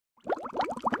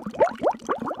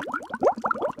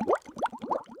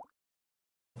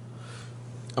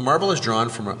A marble is drawn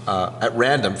from at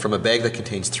random from a bag that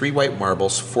contains 3 white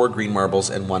marbles, 4 green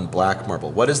marbles, and 1 black marble.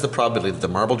 What is the probability that the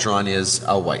marble drawn is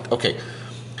a white? Okay,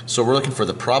 so we're looking for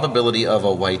the probability of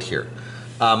a white here.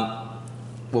 Well,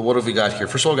 what have we got here?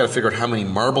 First of all, we've got to figure out how many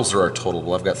marbles there are total.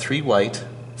 Well, I've got 3 white,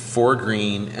 4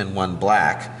 green, and 1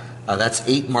 black. That's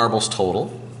 8 marbles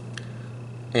total.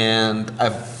 And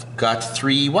I've got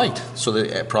 3 white. So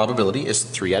the probability is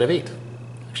 3 out of 8.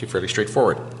 Actually fairly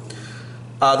straightforward.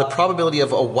 The probability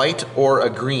of a white or a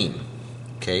green.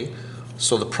 Okay,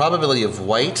 so the probability of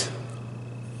white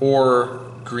or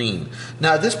green.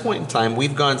 Now at this point in time,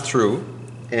 we've gone through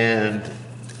and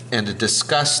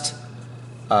discussed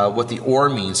what the or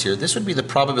means here. This would be the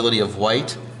probability of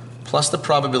white plus the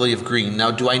probability of green.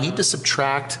 Now, do I need to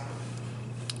subtract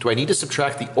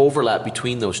the overlap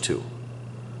between those two?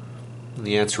 And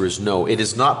the answer is no. It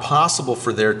is not possible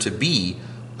for there to be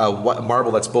a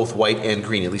marble that's both white and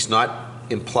green, at least not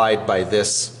implied by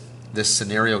this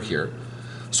scenario here.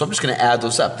 So I'm just going to add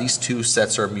those up. These two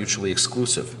sets are mutually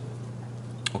exclusive.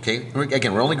 Okay,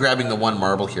 again, we're only grabbing the 1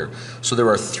 marble here. So there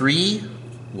are 3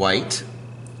 white,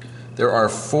 there are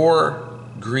 4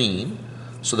 green.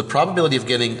 So the probability of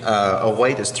getting a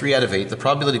white is 3 out of 8. The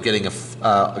probability of getting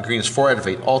a green is 4 out of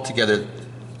 8. Altogether,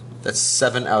 that's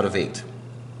 7 out of 8.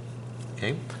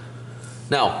 Okay.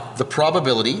 Now, the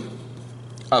probability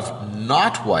of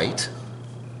not white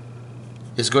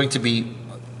is going to be,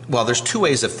 well, there's 2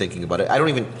 ways of thinking about it.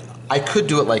 I could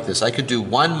do it like this. I could do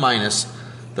 1 minus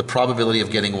the probability of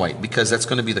getting white, because that's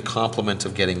going to be the complement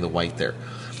of getting the white there.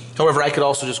 However, I could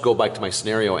also just go back to my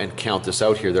scenario and count this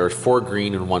out here. There are 4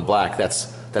 green and 1 black.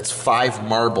 That's 5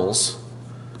 marbles,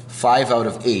 5 out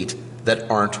of 8 that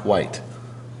aren't white.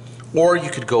 Or you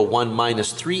could go 1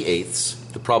 minus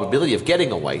 3/8, the probability of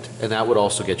getting a white, and that would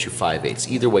also get you 5/8.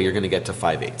 Either way, you're going to get to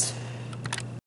 5/8.